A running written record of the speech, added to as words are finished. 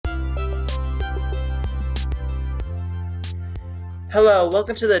Hello,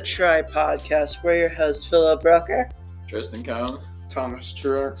 welcome to the Try Podcast. We're your hosts, Philip Rucker, Tristan Combs, Thomas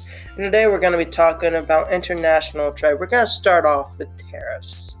Truex. and today we're going to be talking about international trade. We're going to start off with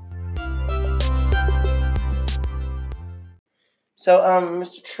tariffs. So,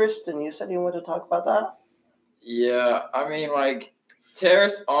 Mr. Tristan, you said you wanted to talk about that? Yeah,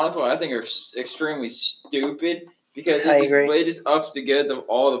 tariffs, honestly, I think are extremely stupid because it just ups the goods of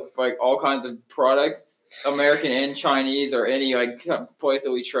all kinds of products, American and Chinese or any place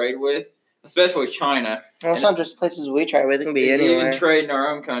that we trade with, especially China. Well, it's not just places we trade with; it can be anywhere. Even trade in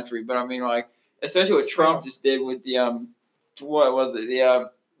our own country, but especially what Trump just did with the what was it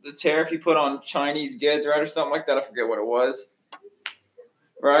the tariff he put on Chinese goods, right, or something like that. I forget what it was.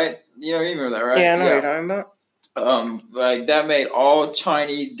 Right? You remember that, right? Yeah, I know what you're talking about. That made all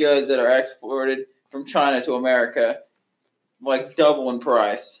Chinese goods that are exported from China to America double in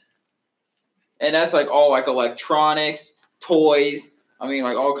price. And that's all electronics, toys, all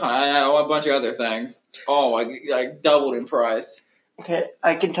a bunch of other things. All doubled in price. Okay,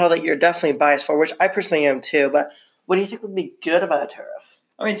 I can tell that you're definitely biased for, which I personally am too, but what do you think would be good about a tariff?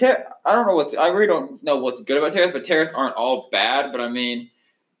 I really don't know what's good about tariffs, but tariffs aren't all bad, but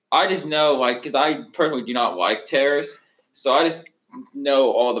I just know, because I personally do not like tariffs, so I just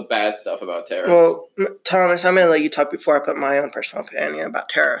know all the bad stuff about tariffs. Well, Thomas, I'm going to let you talk before I put my own personal opinion about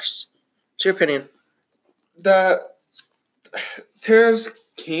tariffs. What's your opinion? That tariffs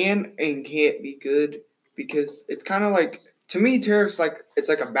can and can't be good because it's kind of to me, tariffs, it's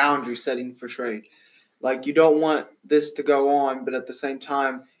like a boundary setting for trade. You don't want this to go on, but at the same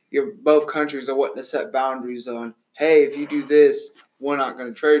time, both countries are wanting to set boundaries on, hey, if you do this, we're not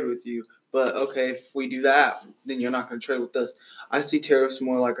going to trade with you. But, okay, if we do that, then you're not going to trade with us. I see tariffs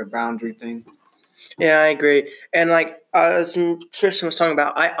more like a boundary thing. Yeah, I agree. And, as Tristan was talking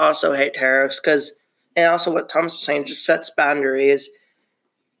about, I also hate tariffs and also what Thomas was saying, just sets boundaries.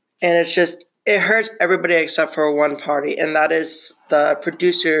 And it hurts everybody except for one party, and that is the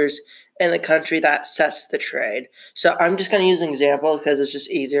producers in the country that sets the trade. So I'm just going to use an example because it's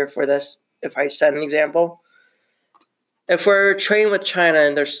just easier for this if I set an example. If we're trading with China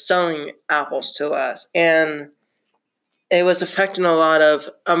and they're selling apples to us, and it was affecting a lot of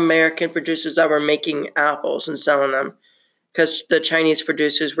American producers that were making apples and selling them because the Chinese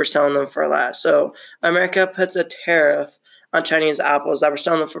producers were selling them for less. So America puts a tariff on Chinese apples that were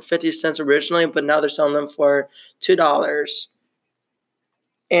selling them for 50 cents originally, but now they're selling them for $2.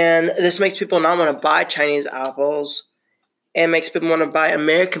 And this makes people not want to buy Chinese apples and makes people want to buy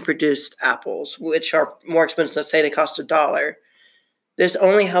American-produced apples, which are more expensive. Let's say they cost $1. This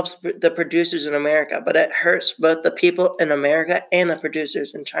only helps the producers in America, but it hurts both the people in America and the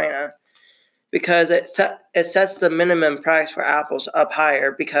producers in China because it sets the minimum price for apples up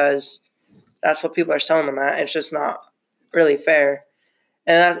higher because that's what people are selling them at. It's just not really fair.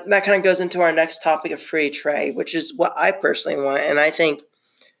 And that kind of goes into our next topic of free trade, which is what I personally want, and I think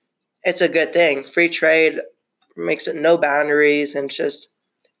it's a good thing. Free trade makes it no boundaries and it's just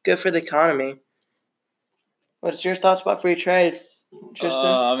good for the economy. What's your thoughts about free trade, Tristan?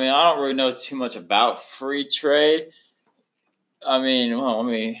 I don't really know too much about free trade.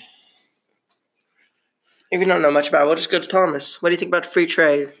 If you don't know much about it, we'll just go to Thomas. What do you think about free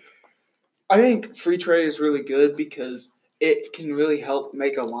trade? I think free trade is really good because it can really help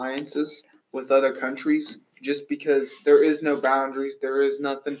make alliances with other countries just because there is no boundaries. There is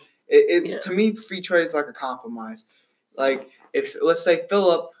nothing. To me, free trade is like a compromise. If, let's say,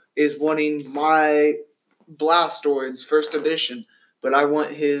 Philip is wanting my Blastoids first edition, but I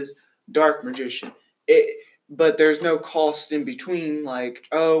want his Dark Magician. But there's no cost in between.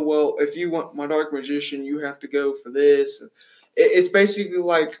 If you want my Dark Magician, you have to go for this. It's basically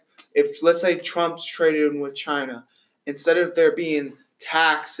like if, let's say, Trump's traded with China, instead of there being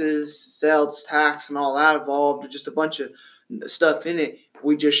taxes, sales tax, and all that involved, just a bunch of stuff in it,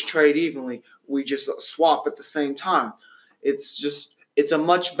 we just trade evenly. We just swap at the same time. It's a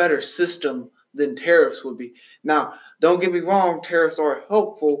much better system than tariffs would be. Now, don't get me wrong, tariffs are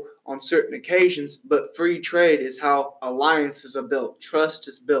helpful on certain occasions, but free trade is how alliances are built. Trust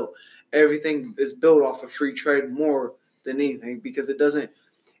is built. Everything is built off of free trade more than anything because it doesn't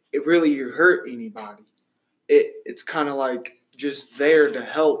really hurt anybody. It's kind of just there to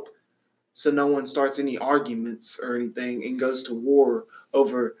help so no one starts any arguments or anything and goes to war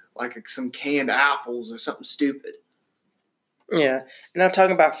over some canned apples or something stupid. Yeah, and I'm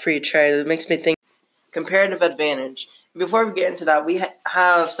talking about free trade. It makes me think comparative advantage. Before we get into that, we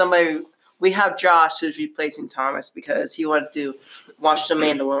have Josh who's replacing Thomas because he wanted to watch The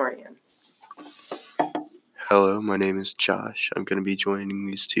Mandalorian. Hello, my name is Josh. I'm going to be joining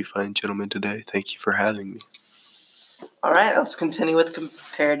these two fine gentlemen today. Thank you for having me. All right, let's continue with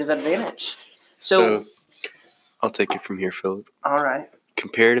comparative advantage. So I'll take it from here, Philip. All right.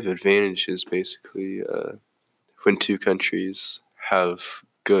 Comparative advantage is basically when two countries have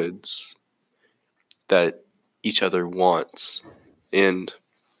goods that each other wants. And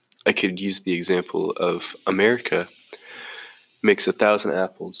I could use the example of America makes 1,000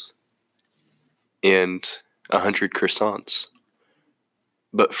 apples and 100 croissants.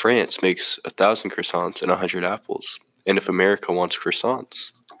 But France makes 1,000 croissants and 100 apples. And if America wants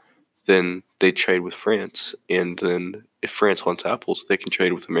croissants, then they trade with France. And then if France wants apples, they can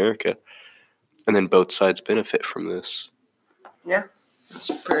trade with America. And then both sides benefit from this. Yeah, that's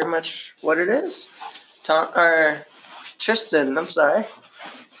pretty much what it is. Tristan, I'm sorry.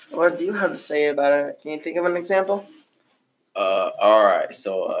 What do you have to say about it? Can you think of an example? All right.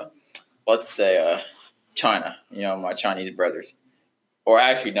 So, let's say China. My Chinese brothers, or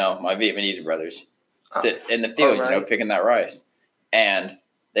actually no, my Vietnamese brothers, sit in the field. right. Picking that rice, and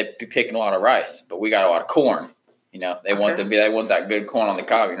they be picking a lot of rice, but we got a lot of corn. They want that good corn on the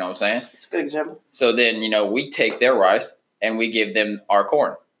cob. You know what I'm saying? That's a good example. So then, we take their rice and we give them our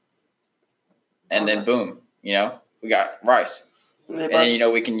corn, and then boom, we got rice. And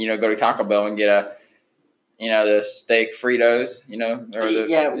then, we can, go to Taco Bell and get the steak Fritos, we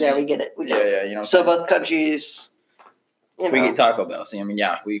get it. Yeah. So both countries, we get Taco Bell. So,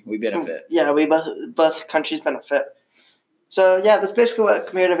 we benefit. Yeah, we both countries benefit. So, yeah, that's basically what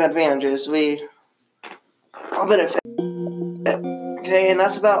comparative advantage is. We all benefit. Okay, and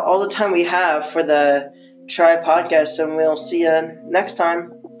that's about all the time we have for the Try podcast, and we'll see you next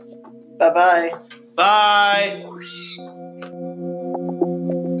time. Bye-bye. Bye.